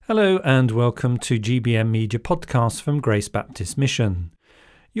Hello and welcome to GBM Media Podcast from Grace Baptist Mission.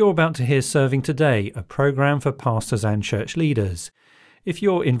 You're about to hear Serving Today, a programme for pastors and church leaders. If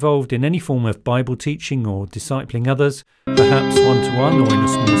you're involved in any form of Bible teaching or discipling others, perhaps one-to-one or in a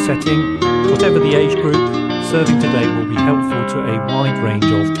small setting, whatever the age group, Serving Today will be helpful to a wide range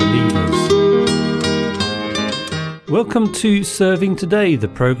of believers. Welcome to Serving Today, the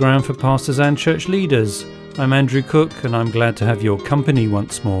programme for pastors and church leaders. I'm Andrew Cook and I'm glad to have your company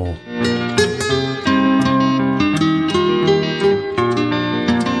once more.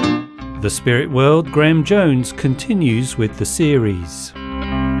 The Spirit World, Graham Jones continues with the series.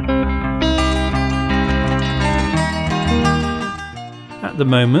 At the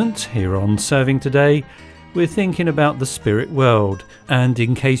moment, here on Serving Today, we're thinking about the Spirit World, and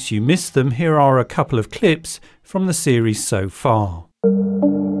in case you missed them, here are a couple of clips from the series so far.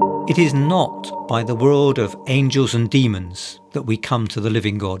 It is not by the world of angels and demons that we come to the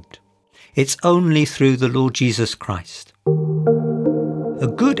living God. It's only through the Lord Jesus Christ. A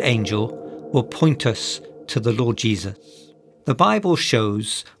good angel will point us to the Lord Jesus. The Bible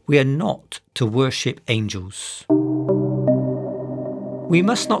shows we are not to worship angels. We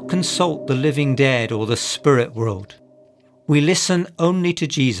must not consult the living dead or the spirit world. We listen only to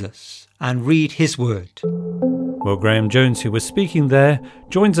Jesus and read his word. Well, Graham Jones, who was speaking there,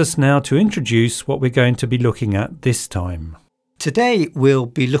 joins us now to introduce what we're going to be looking at this time. Today we'll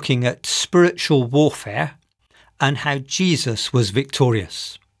be looking at spiritual warfare and how Jesus was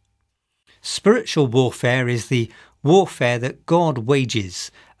victorious. Spiritual warfare is the warfare that God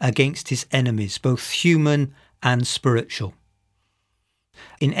wages against his enemies, both human and spiritual.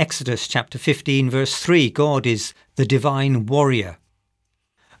 In Exodus chapter 15 verse 3, God is the divine warrior.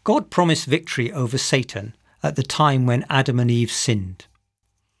 God promised victory over Satan at the time when Adam and Eve sinned.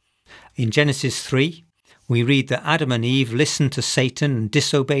 In Genesis 3, we read that Adam and Eve listened to Satan and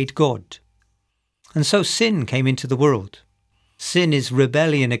disobeyed God. And so sin came into the world. Sin is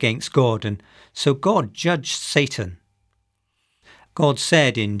rebellion against God, and so God judged Satan. God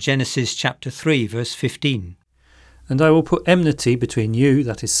said in Genesis chapter 3, verse 15, "And I will put enmity between you,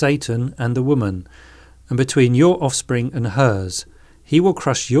 that is Satan, and the woman, and between your offspring and hers. He will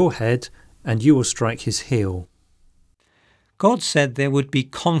crush your head, and you will strike his heel." God said there would be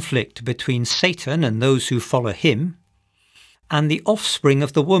conflict between Satan and those who follow him, and the offspring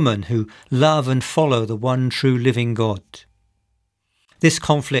of the woman who love and follow the one true living God. This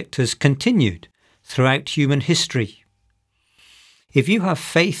conflict has continued throughout human history. If you have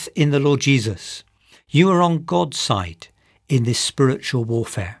faith in the Lord Jesus, you are on God's side in this spiritual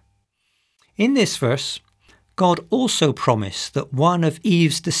warfare. In this verse, God also promised that one of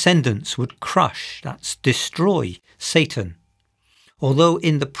Eve's descendants would crush, that's destroy, Satan, although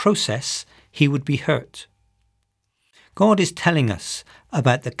in the process he would be hurt. God is telling us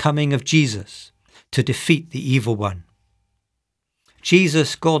about the coming of Jesus to defeat the evil one.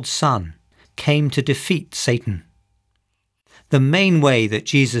 Jesus, God's Son, came to defeat Satan. The main way that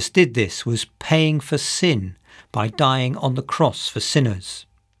Jesus did this was paying for sin by dying on the cross for sinners.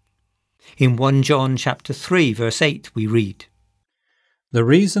 In 1 John chapter 3 verse 8 we read, "The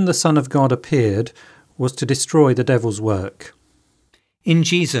reason the Son of God appeared was to destroy the devil's work." In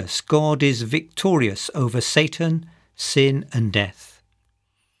Jesus, God is victorious over Satan, sin and death.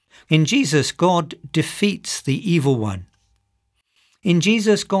 In Jesus, God defeats the evil one. In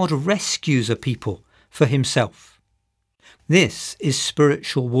Jesus, God rescues a people for himself. This is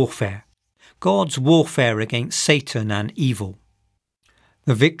spiritual warfare, God's warfare against Satan and evil.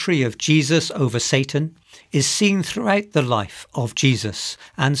 The victory of Jesus over Satan is seen throughout the life of Jesus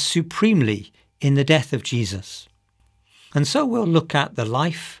and supremely in the death of Jesus. And so we'll look at the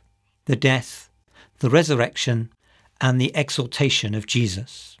life, the death, the resurrection, and the exaltation of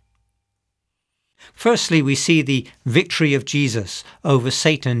Jesus. Firstly, we see the victory of Jesus over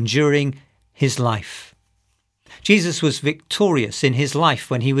Satan during his life. Jesus was victorious in his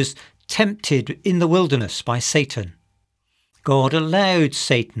life when he was tempted in the wilderness by Satan. God allowed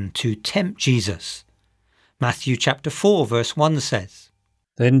Satan to tempt Jesus. Matthew chapter 4 verse 1 says,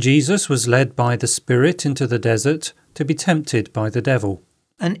 "Then Jesus was led by the Spirit into the desert to be tempted by the devil."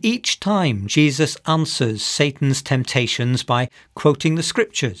 And each time Jesus answers Satan's temptations by quoting the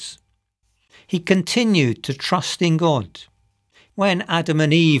scriptures. He continued to trust in God. When Adam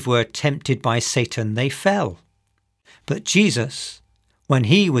and Eve were tempted by Satan, they fell. But Jesus, when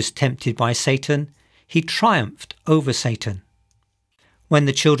he was tempted by Satan, he triumphed over Satan. When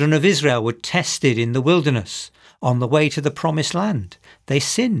the children of Israel were tested in the wilderness on the way to the promised land, they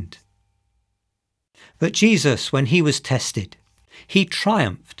sinned. But Jesus, when he was tested, he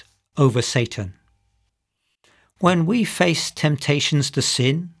triumphed over Satan. When we face temptations to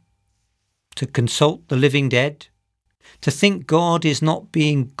sin to consult the living dead, to think God is not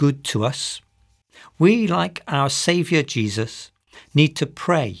being good to us, we, like our Saviour Jesus, need to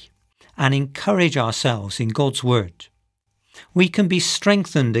pray and encourage ourselves in God's word. We can be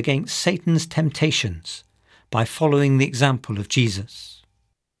strengthened against Satan's temptations by following the example of Jesus.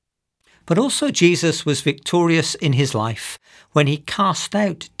 But also Jesus was victorious in his life when he cast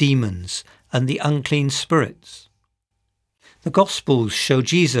out demons and the unclean spirits. The Gospels show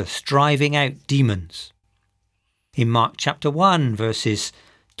Jesus driving out demons. In Mark chapter 1, verses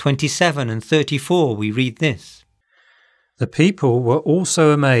 27 and 34, we read this. The people were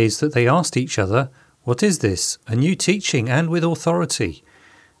also amazed that they asked each other, "What is this? A new teaching and with authority.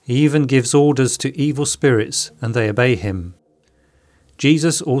 He even gives orders to evil spirits, and they obey him."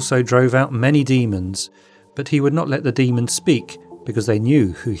 Jesus also drove out many demons, but he would not let the demons speak because they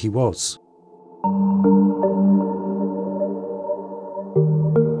knew who he was.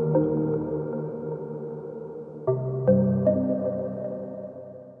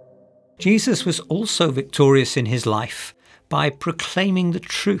 Jesus was also victorious in his life by proclaiming the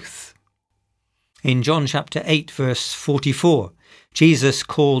truth. In John chapter 8, verse 44, Jesus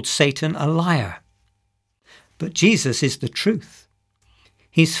called Satan a liar. But Jesus is the truth.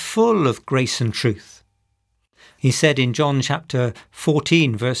 He's full of grace and truth. He said in John chapter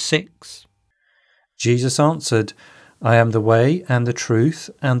 14, verse 6, Jesus answered, "I am the way and the truth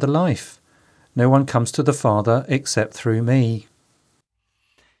and the life. No one comes to the Father except through me."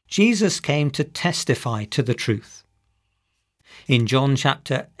 Jesus came to testify to the truth. In John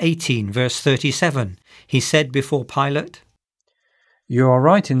chapter 18, verse 37, he said before Pilate, "You are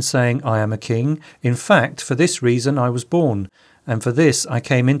right in saying I am a king. In fact, for this reason I was born, and for this I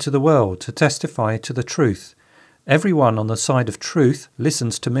came into the world, to testify to the truth. Everyone on the side of truth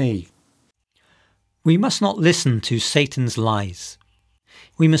listens to me." We must not listen to Satan's lies.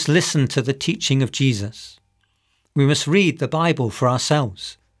 We must listen to the teaching of Jesus. We must read the Bible for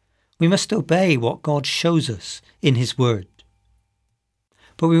ourselves. We must obey what God shows us in his word.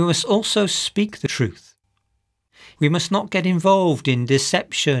 But we must also speak the truth. We must not get involved in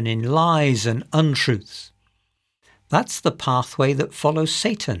deception, in lies and untruths. That's the pathway that follows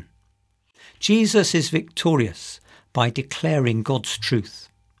Satan. Jesus is victorious by declaring God's truth.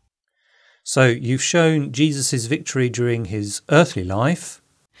 So you've shown Jesus' victory during his earthly life.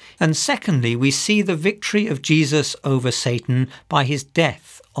 And secondly, we see the victory of Jesus over Satan by his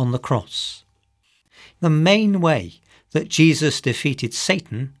death on the cross. The main way that Jesus defeated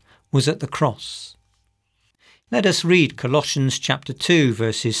Satan was at the cross. Let us read Colossians chapter 2,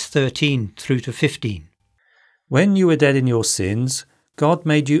 verses 13 through to 15. When you were dead in your sins, God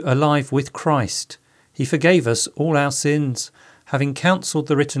made you alive with Christ. He forgave us all our sins, having cancelled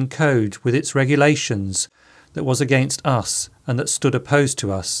the written code with its regulations that was against us and that stood opposed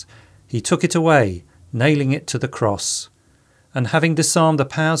to us. He took it away, nailing it to the cross. And having disarmed the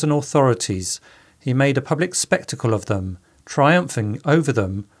powers and authorities, he made a public spectacle of them, triumphing over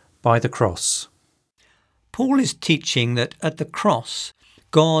them by the cross. Paul is teaching that at the cross,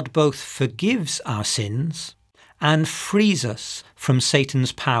 God both forgives our sins and frees us from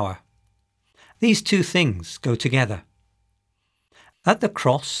Satan's power. These two things go together. At the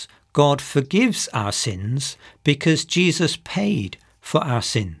cross, God forgives our sins because Jesus paid for our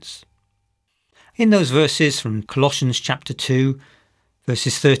sins. In those verses from Colossians chapter 2,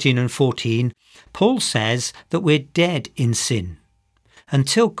 verses 13 and 14, Paul says that we're dead in sin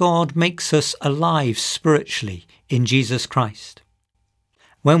until God makes us alive spiritually in Jesus Christ.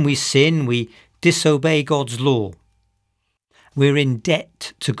 When we sin, we disobey God's law. We're in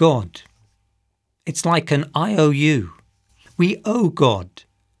debt to God. It's like an IOU. We owe God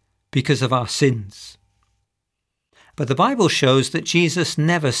because of our sins. But the Bible shows that Jesus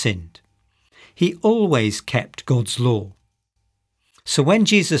never sinned. He always kept God's law. So when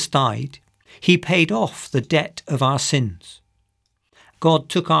Jesus died, he paid off the debt of our sins. God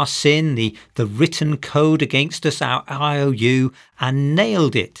took our sin, the written code against us, our IOU, and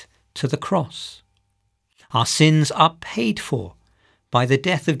nailed it to the cross. Our sins are paid for by the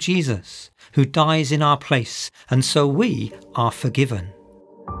death of Jesus, who dies in our place, and so we are forgiven.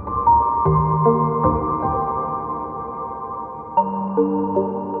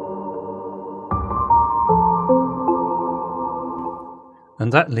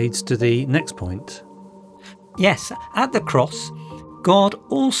 And that leads to the next point. Yes, at the cross, God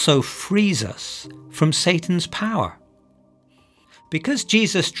also frees us from Satan's power. Because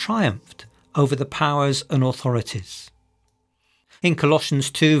Jesus triumphed over the powers and authorities. In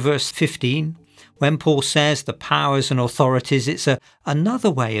Colossians 2 verse 15, when Paul says the powers and authorities, it's another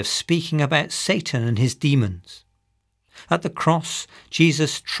way of speaking about Satan and his demons. At the cross,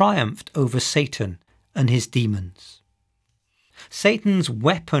 Jesus triumphed over Satan and his demons. Satan's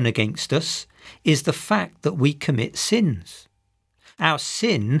weapon against us is the fact that we commit sins. Our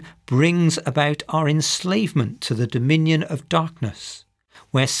sin brings about our enslavement to the dominion of darkness,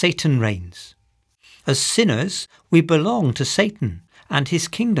 where Satan reigns. As sinners, we belong to Satan and his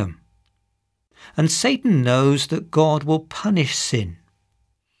kingdom. And Satan knows that God will punish sin.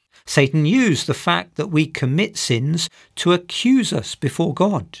 Satan used the fact that we commit sins to accuse us before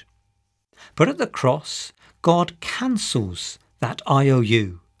God. But at the cross, God cancels that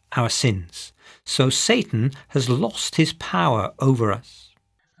IOU, our sins. So Satan has lost his power over us.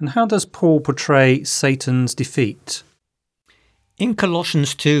 And how does Paul portray Satan's defeat? In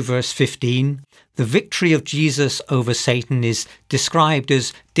Colossians 2 verse 15, the victory of Jesus over Satan is described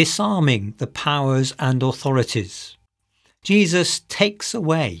as disarming the powers and authorities. Jesus takes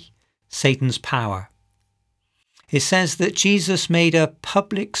away Satan's power. It says that Jesus made a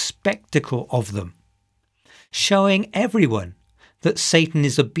public spectacle of them, showing everyone that Satan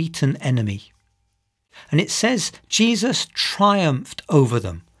is a beaten enemy. And it says Jesus triumphed over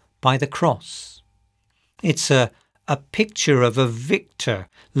them by the cross. It's a picture of a victor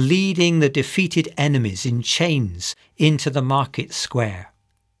leading the defeated enemies in chains into the market square.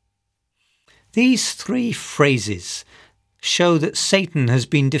 These three phrases show that Satan has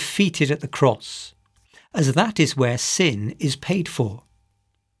been defeated at the cross, as that is where sin is paid for.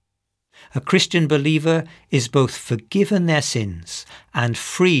 A Christian believer is both forgiven their sins and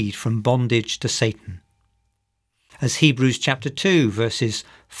freed from bondage to Satan. As Hebrews chapter 2 verses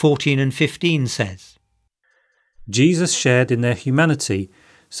 14 and 15 says, Jesus shared in their humanity,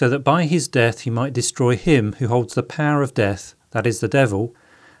 so that by his death he might destroy him who holds the power of death, that is the devil,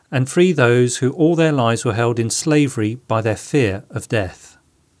 and free those who all their lives were held in slavery by their fear of death.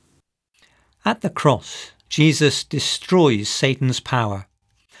 At the cross, Jesus destroys Satan's power,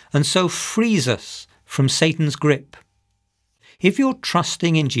 and so frees us from Satan's grip. If you're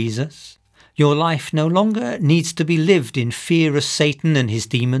trusting in Jesus, your life no longer needs to be lived in fear of Satan and his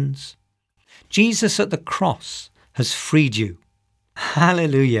demons. Jesus at the cross has freed you.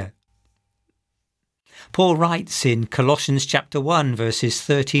 Hallelujah. Paul writes in Colossians chapter 1 verses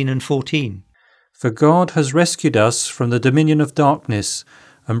 13 and 14, For God has rescued us from the dominion of darkness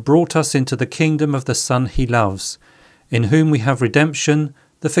and brought us into the kingdom of the Son he loves, in whom we have redemption,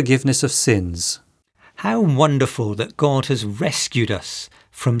 the forgiveness of sins. How wonderful that God has rescued us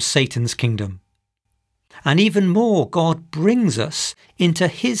from Satan's kingdom. And even more, God brings us into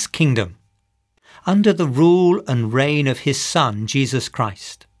his kingdom, under the rule and reign of his Son, Jesus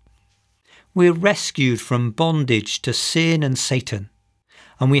Christ. We're rescued from bondage to sin and Satan,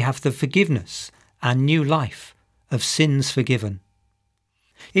 and we have the forgiveness and new life of sins forgiven.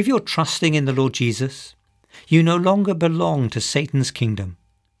 If you're trusting in the Lord Jesus, you no longer belong to Satan's kingdom.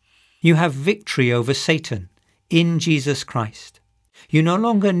 You have victory over Satan in Jesus Christ. You no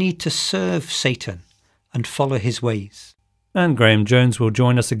longer need to serve Satan and follow his ways. And Graham Jones will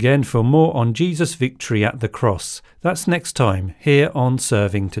join us again for more on Jesus' victory at the cross. That's next time here on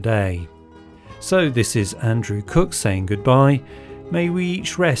Serving Today. So this is Andrew Cook saying goodbye. May we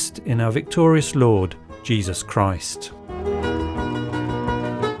each rest in our victorious Lord, Jesus Christ.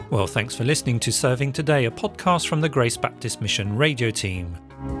 Well, thanks for listening to Serving Today, a podcast from the Grace Baptist Mission radio team.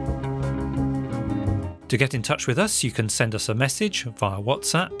 To get in touch with us, you can send us a message via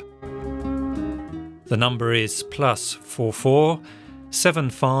WhatsApp. The number is +44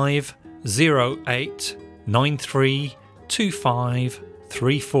 75 08 93 25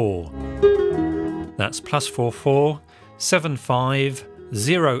 34. That's +44 75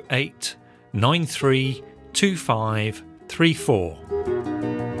 08 93 25 34.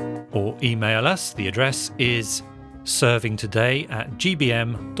 Or email us. The address is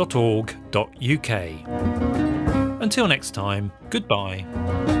servingtoday@gbm.org.uk. Until next time, goodbye.